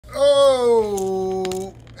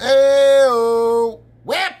Oh, hey-oh,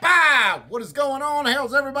 whip-ah! What is going on?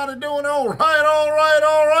 How's everybody doing? All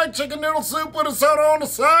right. Chicken noodle soup with a soda on the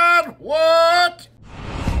side. What?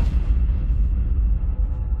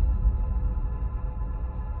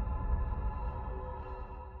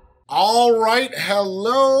 All right,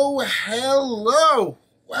 hello.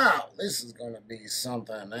 Wow, this is going to be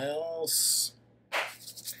something else.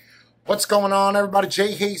 What's going on, everybody?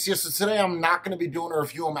 Jay Hayes here. So today I'm not going to be doing a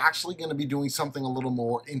review. I'm actually going to be doing something a little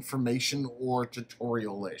more information or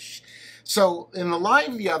tutorial-ish. So in the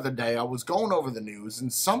live the other day, I was going over the news,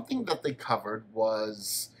 and something that they covered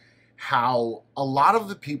was how a lot of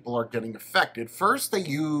the people are getting affected. First, they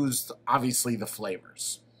used, obviously, the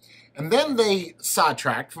flavors. And then they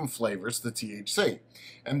sidetracked from flavors to THC.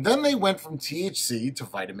 And then they went from THC to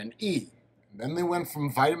vitamin E. And then they went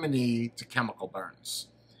from vitamin E to chemical burns.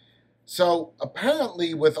 So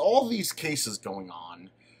apparently with all these cases going on,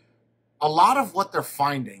 a lot of what they're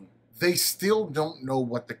finding, they still don't know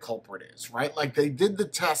what the culprit is, right? Like they did the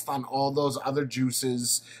test on all those other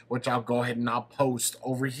juices, which I'll go ahead and I'll post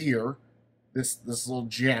over here. This little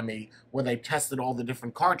jammy where they tested all the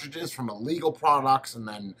different cartridges from illegal products and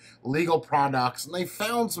then legal products, and they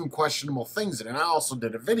found some questionable things in it. And I also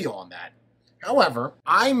did a video on that. However,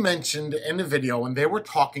 I mentioned in the video, and they were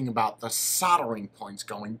talking about the soldering points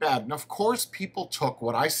going bad. And of course, people took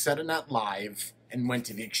what I said in that live and went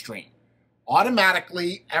to the extreme.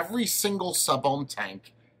 Automatically, every single sub-ohm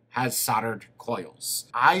tank has soldered coils.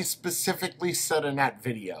 I specifically said in that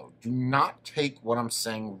video, do not take what I'm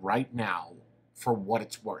saying right now for what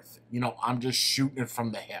it's worth. You know, I'm just shooting it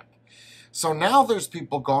from the hip. So now there's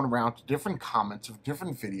people going around to different comments of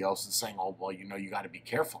different videos and saying, oh, well, you know, you got to be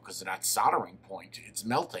careful because of that soldering point. It's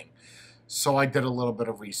melting. So I did a little bit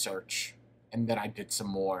of research, and then I did some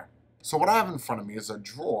more. So what I have in front of me is a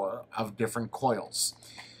drawer of different coils.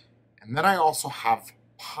 And then I also have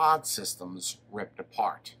pod systems ripped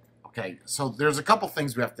apart. Okay, so there's a couple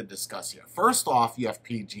things we have to discuss here. First off, you have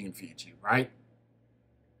PG and VG, right?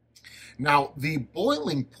 Now, the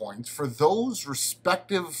boiling points for those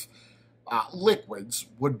respective liquids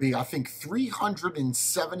would be, I think,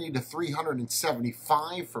 370 to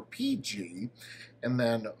 375 for PG, and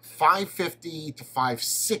then 550 to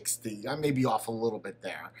 560, I may be off a little bit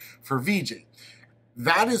there, for VG.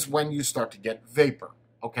 That is when you start to get vapor,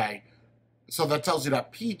 okay? So that tells you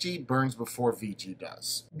that PG burns before VG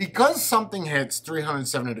does. Because something hits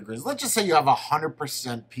 370 degrees, let's just say you have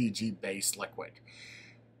 100% PG-based liquid.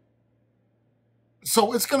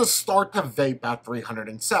 So it's going to start to vape at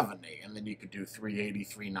 370, and then you could do 380,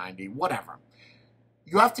 390, whatever.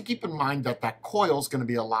 You have to keep in mind that that coil is going to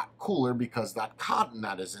be a lot cooler because that cotton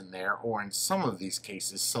that is in there, or in some of these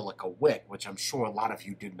cases, silica wick, which I'm sure a lot of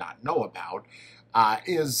you did not know about,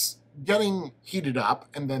 is getting heated up,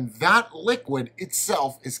 and then that liquid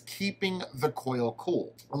itself is keeping the coil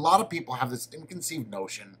cool. A lot of people have this inconceived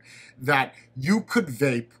notion that you could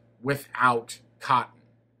vape without cotton.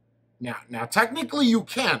 Now, technically you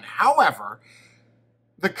can. However,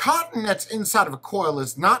 the cotton that's inside of a coil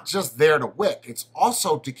is not just there to wick. It's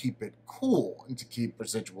also to keep it cool and to keep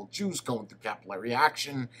residual juice going through capillary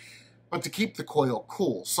action, but to keep the coil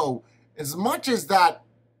cool. So as much as that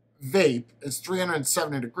vape is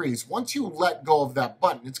 370 degrees, once you let go of that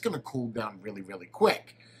button, it's going to cool down really, really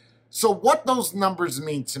quick. So what those numbers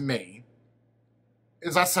mean to me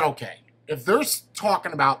is I said, okay, if they're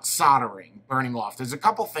talking about soldering, burning off, there's a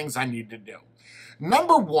couple things I need to do.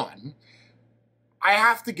 Number one, I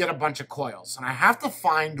have to get a bunch of coils, and I have to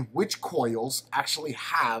find which coils actually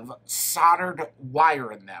have soldered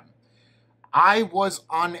wire in them. I was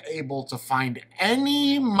unable to find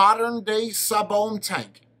any modern-day sub-ohm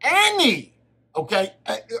tank. Any! Okay?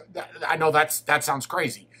 I know that sounds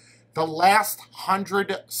crazy. The last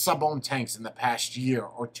 100 sub-ohm tanks in the past year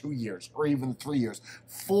or 2 years or even 3 years,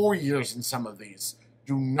 4 years in some of these,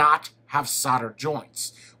 do not have solder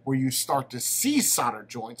joints. Where you start to see solder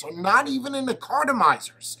joints are not even in the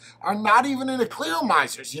cartomizers, are not even in the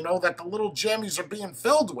clearomizers, you know, that the little jammies are being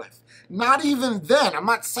filled with. Not even then. I'm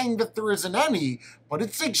not saying that there isn't any, but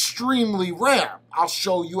it's extremely rare. I'll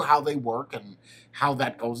show you how they work and how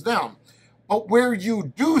that goes down. But where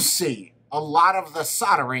you do see a lot of the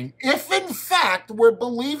soldering, if in fact we're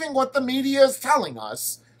believing what the media is telling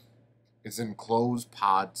us, is in closed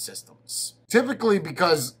pod systems. Typically,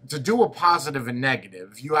 because to do a positive and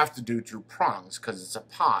negative, you have to do 2 prongs because it's a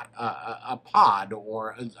pod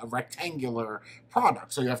or a rectangular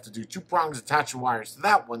product. So you have to do 2 prongs, attach your wires to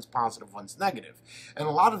that. One's positive, one's negative. And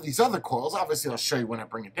a lot of these other coils, obviously I'll show you when I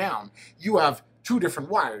bring it down, you have two different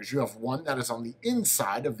wires. You have one that is on the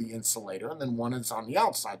inside of the insulator, and then one is on the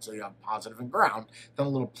outside, so you have positive and ground. Then a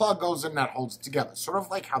little plug goes in that holds it together, sort of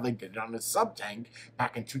like how they did it on the sub-tank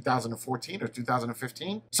back in 2014 or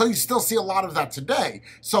 2015. So you still see a lot of that today.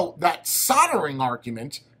 So that soldering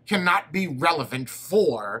argument cannot be relevant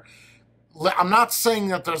for... I'm not saying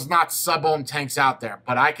that there's not sub-ohm tanks out there,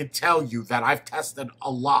 but I could tell you that I've tested a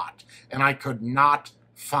lot, and I could not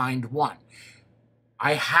find one.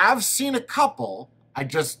 I have seen a couple, I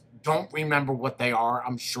just don't remember what they are.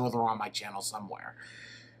 I'm sure they're on my channel somewhere.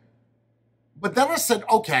 But then I said,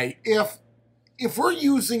 okay, if we're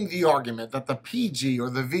using the argument that the PG or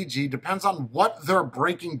the VG depends on what they're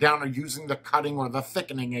breaking down or using the cutting or the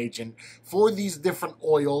thickening agent for these different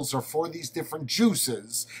oils or for these different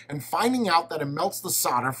juices, and finding out that it melts the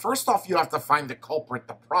solder, first off, you have to find the culprit,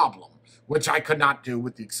 the problem, which I could not do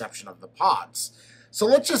with the exception of the pods. So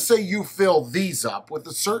let's just say you fill these up with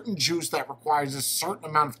a certain juice that requires a certain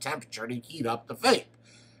amount of temperature to heat up the vape,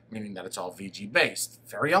 meaning that it's all VG based.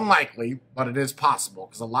 Very unlikely, but it is possible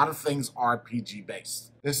because a lot of things are PG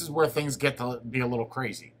based. This is where things get to be a little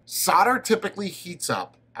crazy. Solder typically heats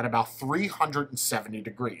up at about 370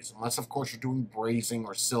 degrees, unless of course you're doing brazing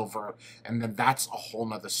or silver, and then that's a whole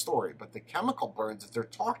nother story. But the chemical burns that they're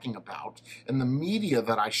talking about in the media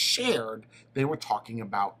that I shared, they were talking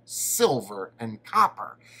about silver and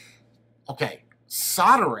copper. Okay,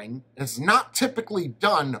 soldering is not typically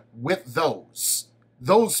done with those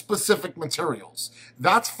specific materials.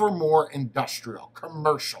 That's for more industrial,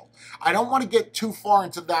 commercial. I don't want to get too far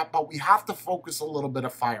into that, but we have to focus a little bit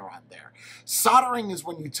of fire on there. Soldering is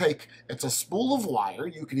when you take, it's a spool of wire.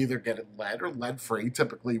 You can either get it lead or lead-free.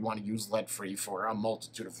 Typically, you want to use lead-free for a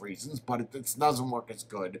multitude of reasons, but it doesn't work as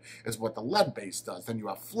good as what the lead base does. Then you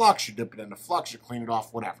have flux, you dip it into flux, you clean it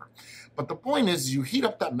off, whatever. But the point is, you heat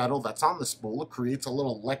up that metal that's on the spool. It creates a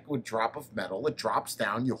little liquid drop of metal. It drops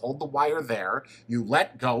down. You hold the wire there. You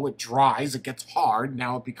let go. It dries. It gets hard.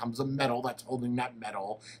 Now it becomes a metal that's holding that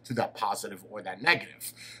metal to that positive or that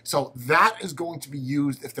negative. So that is going to be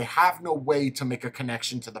used if they have no way to make a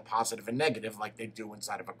connection to the positive and negative like they do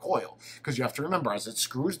inside of a coil. Because you have to remember, as it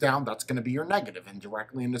screws down, that's going to be your negative. And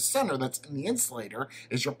directly in the center, that's in the insulator,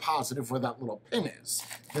 is your positive where that little pin is.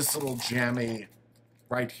 This little jammy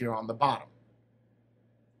right here on the bottom.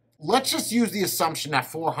 Let's just use the assumption that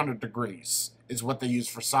 400 degrees is what they use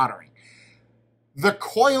for soldering. The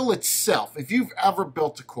coil itself, if you've ever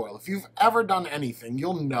built a coil, if you've ever done anything,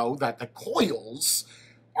 you'll know that the coils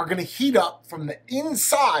are going to heat up from the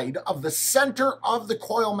inside of the center of the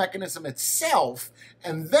coil mechanism itself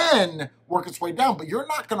and then work its way down. But you're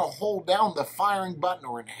not going to hold down the firing button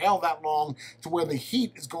or inhale that long to where the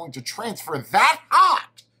heat is going to transfer that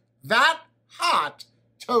hot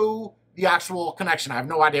to the actual connection. I have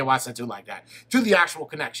no idea why I said to like that. To the actual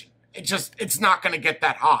connection. It's not going to get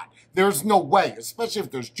that hot. There's no way, especially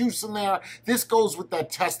if there's juice in there. This goes with that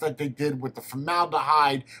test that they did with the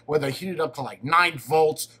formaldehyde, where they heated up to like 9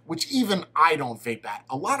 volts, which even I don't vape at.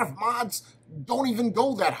 A lot of mods don't even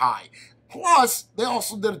go that high. Plus, they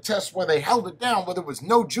also did a test where they held it down where there was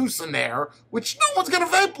no juice in there, which no one's going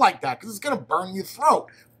to vape like that because it's going to burn your throat.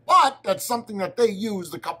 But that's something that they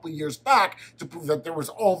used a couple of years back to prove that there was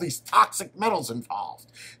all these toxic metals involved.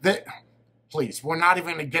 Please, we're not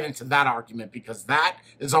even going to get into that argument because that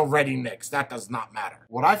is already nixed. That does not matter.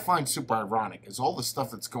 What I find super ironic is all the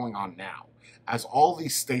stuff that's going on now, as all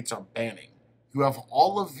these states are banning. You have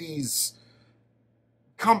all of these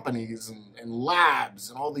companies and labs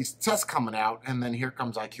and all these tests coming out, and then here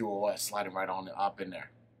comes IQOS sliding right on up in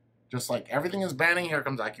there. Just like everything is banning, here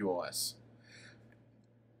comes IQOS.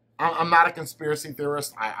 I'm not a conspiracy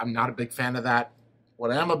theorist. I'm not a big fan of that.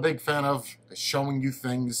 What I am a big fan of is showing you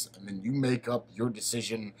things, and then you make up your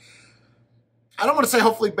decision. I don't want to say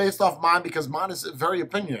hopefully based off mine, because mine is very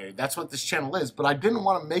opinionated. That's what this channel is, but I didn't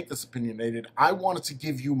want to make this opinionated. I wanted to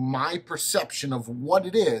give you my perception of what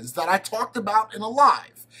it is that I talked about in a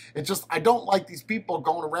live. It's just, I don't like these people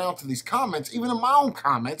going around to these comments, even in my own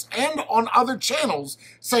comments, and on other channels,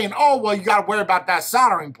 saying, oh, well, you got to worry about that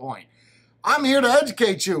soldering point. I'm here to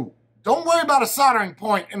educate you. Don't worry about a soldering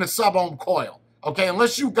point in a sub-ohm coil. Okay,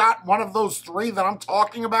 unless you got one of those 3 that I'm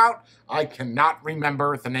talking about, I cannot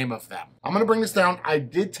remember the name of them. I'm going to bring this down. I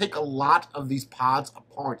did take a lot of these pods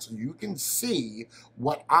apart so you can see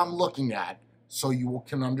what I'm looking at, so you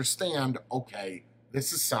can understand, okay,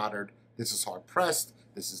 this is soldered, this is hard pressed,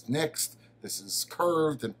 this is nixed, this is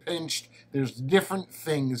curved and pinched. There's different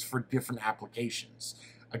things for different applications.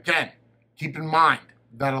 Again, keep in mind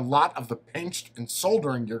that a lot of the pinched and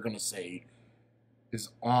soldering you're going to see is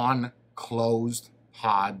on closed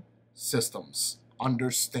pod systems.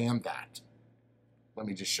 Understand that. let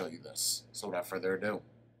me just show you this. So without further ado,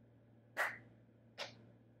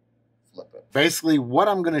 flip it. Basically, what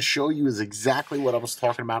I'm going to show you is exactly what I was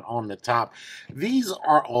talking about on the top. These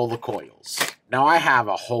are all the coils. Now, I have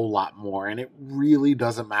a whole lot more, and it really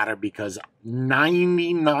doesn't matter because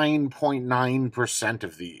 99.9%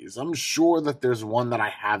 of these, I'm sure that there's one that I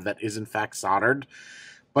have that is in fact soldered,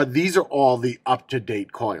 but these are all the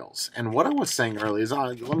up-to-date coils. And what I was saying earlier is,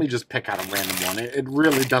 let me just pick out a random one. It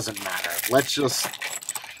really doesn't matter. Let's just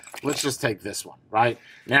take this one, right?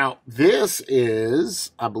 Now, this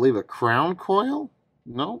is, I believe, a crown coil.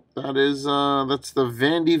 No, that is, that's the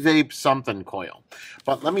Vandy Vape something coil.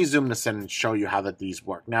 But let me zoom this in and show you how that these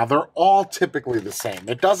work. Now, they're all typically the same.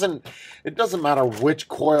 It doesn't matter which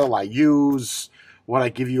coil I use. What I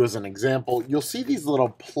give you as an example, you'll see these little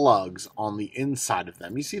plugs on the inside of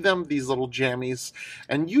them. You see them, these little jammies?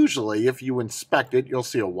 And usually, if you inspect it, you'll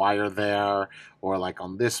see a wire there, or like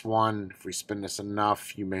on this one, if we spin this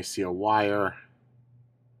enough, you may see a wire.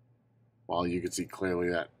 Well, you can see clearly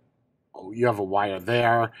that, oh, you have a wire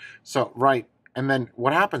there. So, right, and then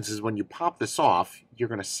what happens is when you pop this off, you're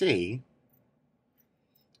going to see,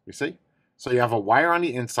 you see? So you have a wire on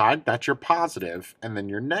the inside, that's your positive, and then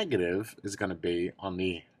your negative is going to be on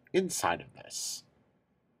the inside of this.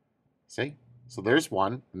 See? So there's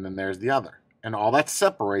one, and then there's the other. And all that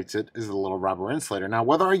separates it is a little rubber insulator. Now,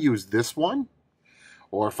 whether I use this one,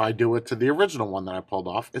 or if I do it to the original one that I pulled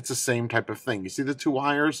off, it's the same type of thing. You see the two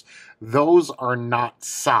wires? Those are not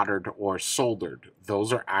soldered or soldered.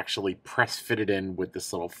 Those are actually press-fitted in with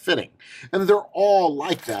this little fitting. And they're all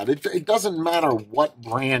like that. It doesn't matter what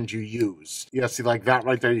brand you use. Yeah, see, like that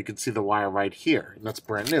right there, you can see the wire right here. And that's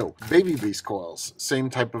brand new. Baby Beast coils,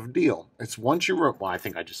 same type of deal. It's once you... Well, I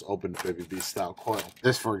think I just opened Baby Beast style coil.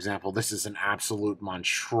 This, for example, this is an absolute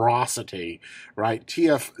monstrosity, right?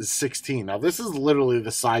 TF16. Now, this is literally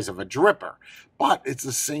the size of a dripper, but it's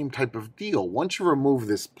the same type of deal. Once you remove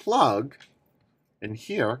this plug in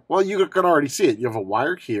here, well, you can already see it. You have a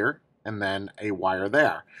wire here and then a wire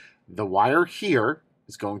there. The wire here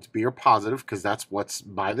is going to be your positive because that's what's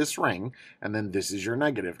by this ring, and then this is your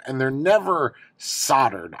negative. And they're never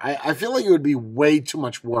soldered. I feel like it would be way too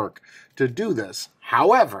much work to do this.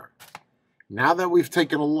 However, now that we've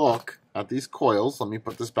taken a look at these coils, let me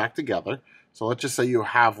put this back together. So let's just say you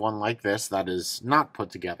have one like this that is not put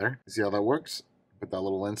together. See how that works? Put that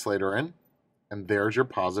little insulator in, and there's your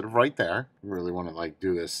positive right there. I really want to like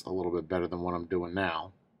do this a little bit better than what I'm doing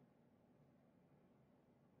now.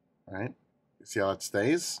 All right? See how it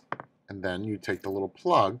stays? And then you take the little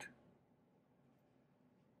plug.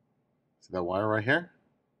 See that wire right here?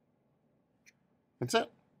 That's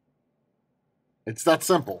it. It's that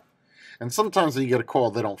simple. And sometimes when you get a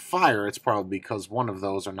coil they don't fire, it's probably because one of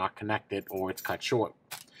those are not connected or it's cut short.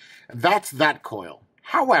 That's that coil.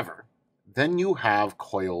 However, then you have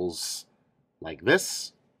coils like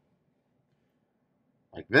this.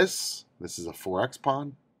 Like this. This is a 4X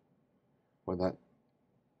pod. Or that.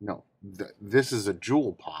 No. This is a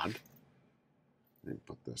Juul pod. Let me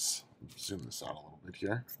put this. Zoom this out a little bit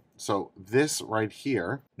here. So this right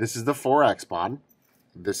here. This is the 4X pod.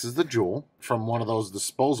 This is the Juul from one of those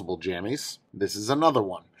disposable jammies. This is another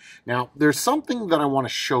one. Now, there's something that I want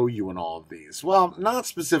to show you in all of these. Well, not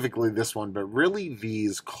specifically this one, but really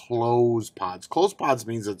these closed pods. Closed pods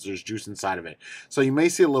means that there's juice inside of it. So you may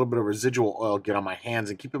see a little bit of residual oil get on my hands,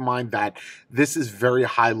 and keep in mind that this is very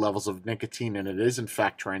high levels of nicotine, and it is in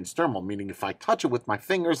fact transdermal, meaning if I touch it with my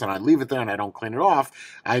fingers and I leave it there and I don't clean it off,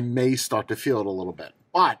 I may start to feel it a little bit.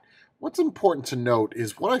 But what's important to note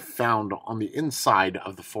is what I found on the inside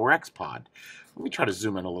of the 4X pod. Let me try to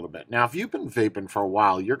zoom in a little bit. Now, if you've been vaping for a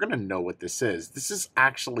while, you're going to know what this is. This is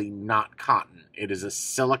actually not cotton. It is a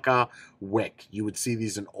silica wick. You would see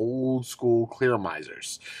these in old school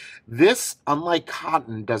clearmizers. This, unlike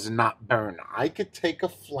cotton, does not burn. I could take a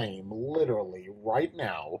flame, literally, right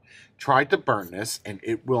now, try to burn this, and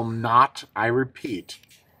it will not, I repeat,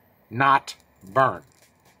 not burn.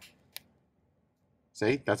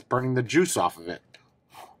 See, that's burning the juice off of it.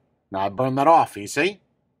 Now I burn that off, you see?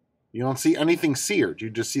 You don't see anything seared. You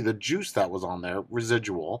just see the juice that was on there,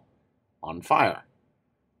 residual, on fire.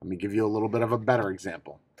 Let me give you a little bit of a better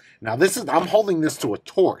example. Now this is, I'm holding this to a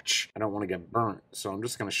torch. I don't want to get burnt, so I'm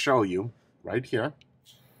just going to show you right here.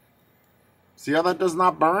 See how that does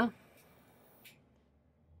not burn?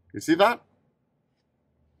 You see that?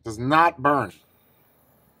 It does not burn.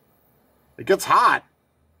 It gets hot,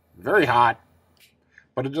 very hot,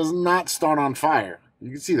 but it does not start on fire. You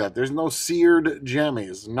can see that. There's no seared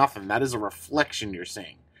jammies, nothing. That is a reflection you're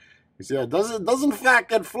seeing. You see that? It does in fact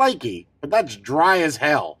get flaky, but that's dry as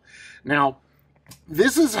hell. Now,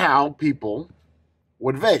 this is how people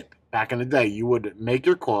would vape. back in the day, you would make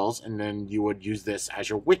your coils and then you would use this as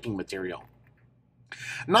your wicking material.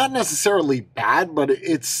 Not necessarily bad, but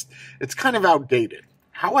it's kind of outdated.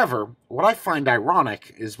 However, what I find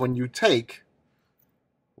ironic is when you take,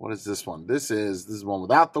 what is this one? This is one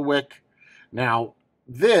without the wick. Now,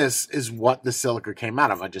 this is what the silica came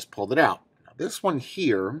out of. I just pulled it out. Now, this one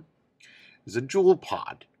here is a Juul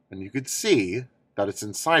pod, and you could see that it's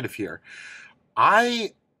inside of here.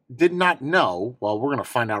 I did not know, well, we're going to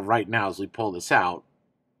find out right now as we pull this out.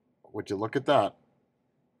 Would you look at that?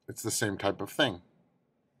 It's the same type of thing.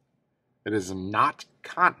 It is not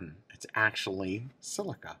cotton. It's actually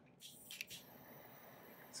silica.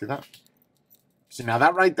 See that? See, now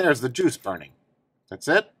that right there is the juice burning. That's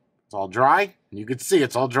it. It's all dry. And you can see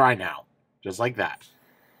it's all dry now. Just like that.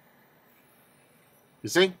 You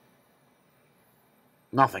see?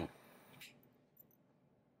 Nothing.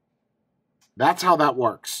 That's how that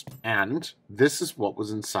works. And this is what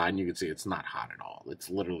was inside. And you can see it's not hot at all. It's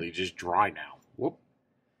literally just dry now. Whoop.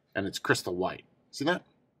 And it's crystal white. See that?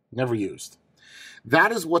 Never used.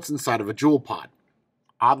 That is what's inside of a Juul pod.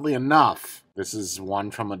 Oddly enough, this is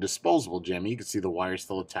one from a disposable jammy. You can see the wire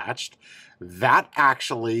still attached. That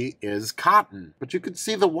actually is cotton. But you can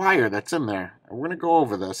see the wire that's in there. And we're going to go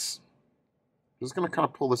over this. I'm just going to kind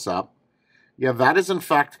of pull this up. Yeah, that is in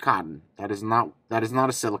fact cotton. That is not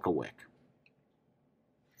a silica wick.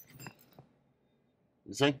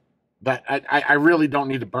 You see? That I really don't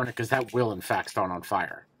need to burn it because that will in fact start on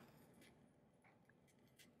fire.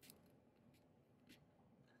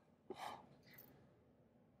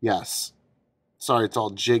 Yes. Sorry, it's all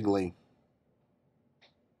jiggly.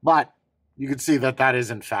 But you can see that that is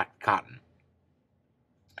in fact cotton.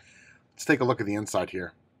 Let's take a look at the inside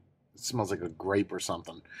here. It smells like a grape or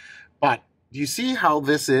something. But do you see how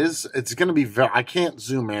this is? It's going to be very... I can't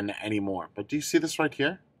zoom in anymore. But do you see this right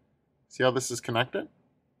here? See how this is connected?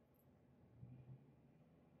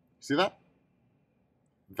 See that?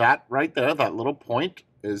 That right there, that little point,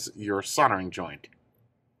 is your soldering joint.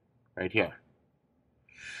 Right here.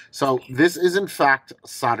 So this is in fact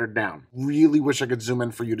soldered down. Really wish I could zoom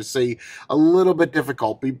in for you to see. A little bit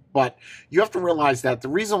difficult, but you have to realize that the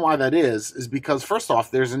reason why that is because first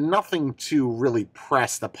off, there's nothing to really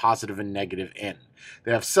press the positive and negative in.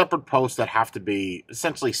 They have separate posts that have to be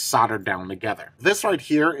essentially soldered down together. This right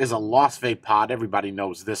here is a Lost Vape pod. Everybody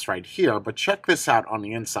knows this right here, but check this out on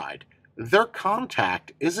the inside. Their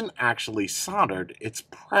contact isn't actually soldered, it's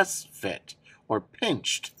press fit or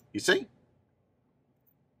pinched. You see?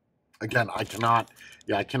 Again, I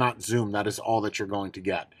cannot zoom. That is all that you're going to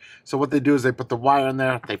get. So what they do is they put the wire in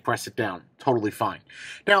there, they press it down. Totally fine.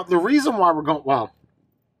 Now, the reason why we're going, well,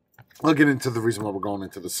 I'll get into the reason why we're going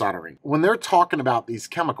into the soldering. When they're talking about these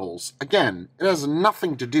chemicals, again, it has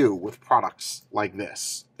nothing to do with products like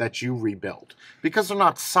this that you rebuild because they're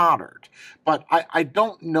not soldered. But I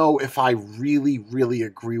don't know if I really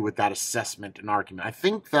agree with that assessment and argument. I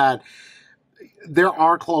think that there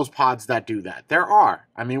are closed pods that do that. There are.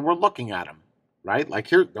 I mean, we're looking at them, right? Like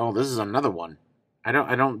here, oh, this is another one.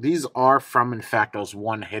 These are from, in fact, those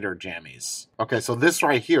one-hitter jammies. Okay, so this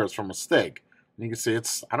right here is from a Stig. And you can see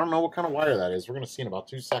it's, I don't know what kind of wire that is. We're going to see in about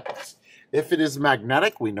 2 seconds. If it is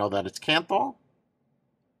magnetic, we know that it's Kanthal.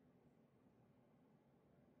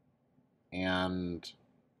 And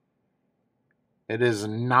it is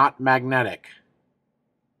not magnetic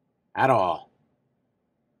at all.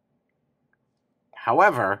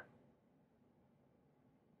 However,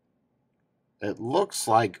 it looks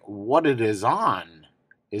like what it is on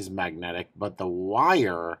is magnetic, but the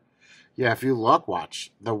wire, yeah, if you look,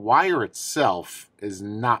 watch, the wire itself is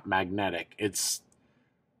not magnetic. It's,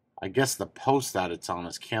 I guess the post that it's on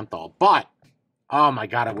is Kanthal. But, oh my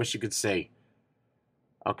God, I wish you could see.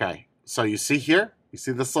 Okay, so you see here? You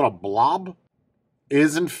see this little blob?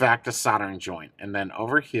 Is in fact a soldering joint. And then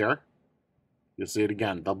over here, you'll see it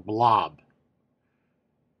again, the blob.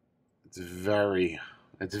 It's very,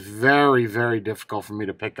 very difficult for me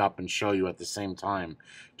to pick up and show you at the same time,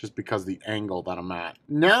 just because the angle that I'm at.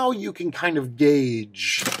 Now you can kind of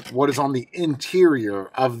gauge what is on the interior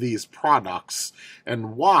of these products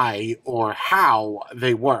and why or how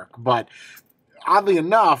they work. But oddly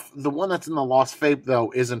enough, the one that's in the Lost Vape,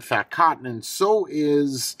 though, is in fact cotton, and so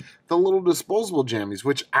is the little disposable jammies,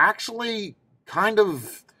 which actually kind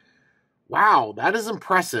of... Wow, that is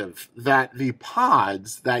impressive that the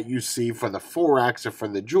pods that you see for the 4X or for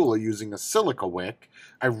the Juul are using a silica wick.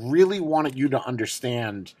 I really wanted you to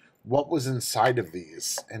understand what was inside of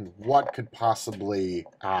these and what could possibly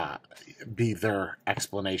be their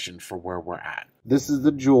explanation for where we're at. This is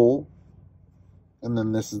the Juul, and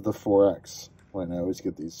then this is the 4X. Wait, I always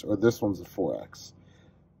get these. Or this one's the 4X.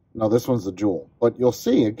 No, this one's the Juul. But you'll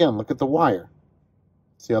see, again, look at the wire.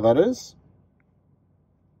 See how that is?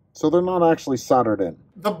 So they're not actually soldered in.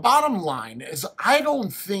 The bottom line is I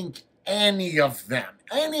don't think any of them,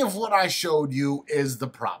 any of what I showed you is the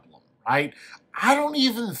problem, right? I don't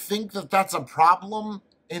even think that that's a problem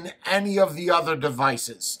in any of the other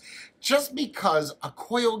devices. Just because a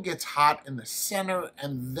coil gets hot in the center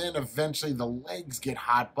and then eventually the legs get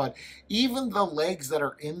hot, but even the legs that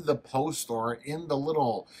are in the post or in the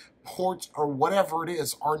little ports or whatever it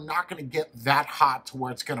is are not going to get that hot to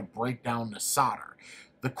where it's going to break down the solder.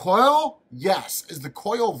 The coil, yes. Is the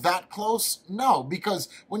coil that close? No, because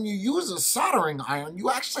when you use a soldering iron,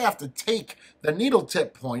 you actually have to take the needle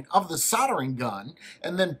tip point of the soldering gun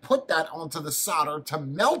and then put that onto the solder to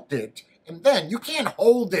melt it, and then you can't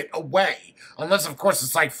hold it away, unless of course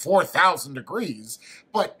it's like 4,000 degrees,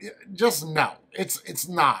 but just no, it's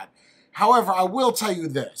not. However, I will tell you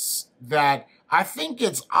this, that I think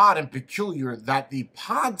it's odd and peculiar that the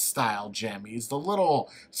pod style jammies, the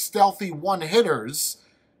little stealthy one-hitters,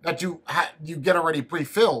 that you get already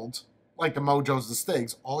pre-filled, like the Mojos, the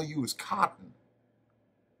Stigs, all use cotton.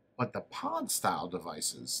 But the pod-style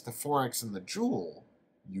devices, the 4X and the Juul,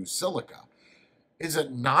 use silica. Is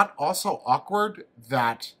it not also awkward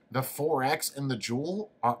that the 4X and the Juul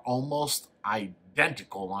are almost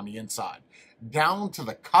identical on the inside, down to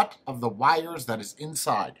the cut of the wires that is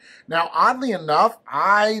inside? Now, oddly enough,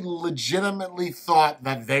 I legitimately thought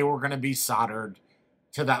that they were going to be soldered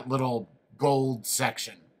to that little gold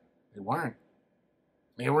section. They weren't.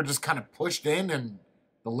 They were just kind of pushed in and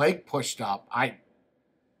the leg pushed up. I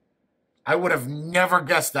would have never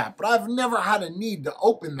guessed that, but I've never had a need to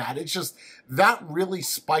open that. It's just that really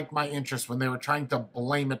spiked my interest when they were trying to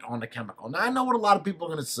blame it on the chemical. Now, I know what a lot of people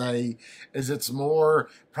are going to say is it's more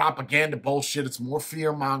propaganda bullshit, it's more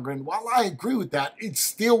fear-mongering. While I agree with that, it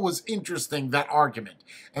still was interesting, that argument.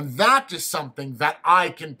 And that is something that I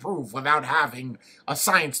can prove without having a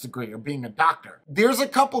science degree or being a doctor. There's a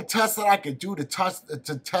couple tests that I could do to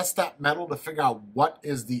test that metal to figure out what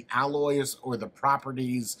is the alloys or the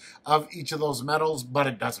properties of each of those metals, but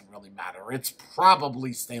it doesn't really matter. It's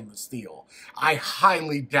probably stainless steel. I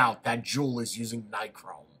highly doubt that Juul is using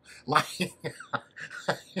nichrome. Like,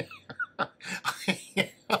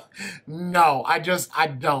 no, I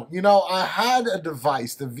don't. You know, I had a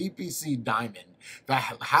device, the VPC Diamond,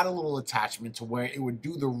 that had a little attachment to where it would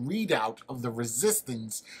do the readout of the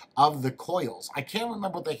resistance of the coils. I can't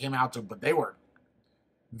remember what they came out to, but they were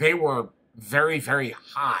very, very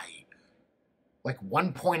high. Like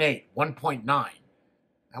 1.8, 1.9.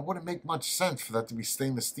 That wouldn't make much sense for that to be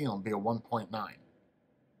stainless steel and be a 1.9.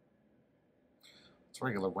 It's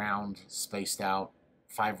regular round, spaced out,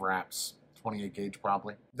 5 wraps, 28 gauge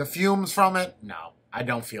probably. The fumes from it? No, I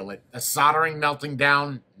don't feel it. The soldering melting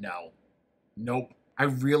down? No. Nope. I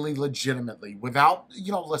really legitimately, without,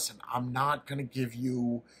 listen, I'm not going to give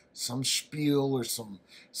you some spiel or some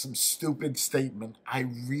stupid statement. I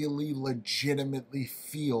really legitimately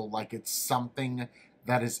feel like it's something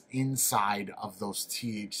that is inside of those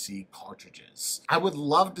THC cartridges. I would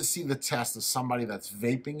love to see the test of somebody that's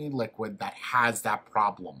vaping e-liquid that has that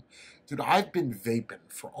problem. Dude, I've been vaping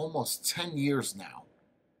for almost 10 years now,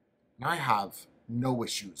 and I have no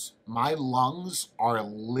issues. My lungs are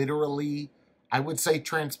literally, I would say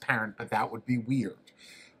transparent, but that would be weird.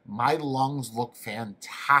 My lungs look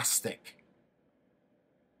fantastic.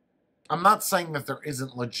 I'm not saying that there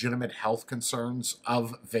isn't legitimate health concerns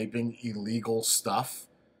of vaping illegal stuff.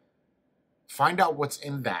 Find out what's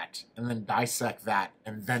in that and then dissect that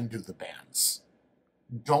and then do the bans.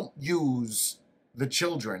 Don't use the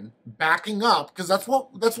children backing up, because that's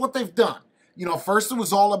what they've done. First it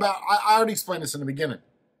was all about, I already explained this in the beginning.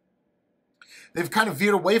 They've kind of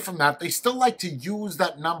veered away from that. They still like to use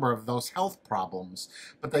that number of those health problems,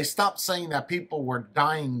 but they stopped saying that people were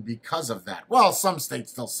dying because of that. Well, some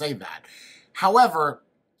states still say that. However,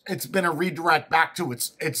 it's been a redirect back to it's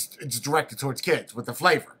directed towards kids with the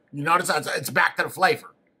flavor. You notice that it's back to the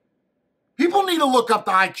flavor. People need to look up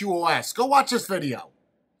the IQOS. Go watch this video.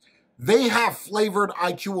 They have flavored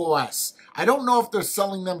IQOS. I don't know if they're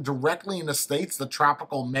selling them directly in the States, the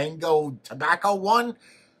tropical mango tobacco one.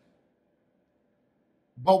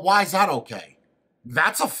 But why is that okay?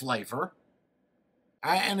 That's a flavor.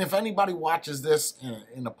 And if anybody watches this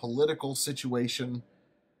in a political situation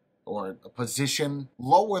or a position,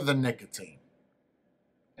 lower the nicotine.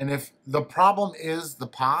 And if the problem is the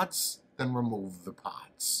pods, then remove the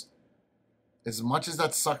pods. As much as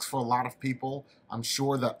that sucks for a lot of people, I'm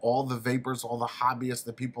sure that all the vapors, all the hobbyists,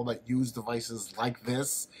 the people that use devices like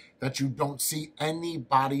this, that you don't see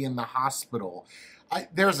anybody in the hospital.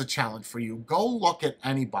 There's a challenge for you. Go look at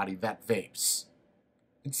anybody that vapes.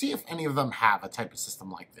 and see if any of them have a type of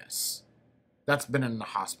system like this that's been in the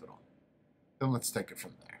hospital. Then let's take it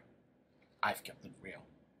from there. I've kept it real.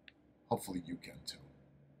 Hopefully you can too.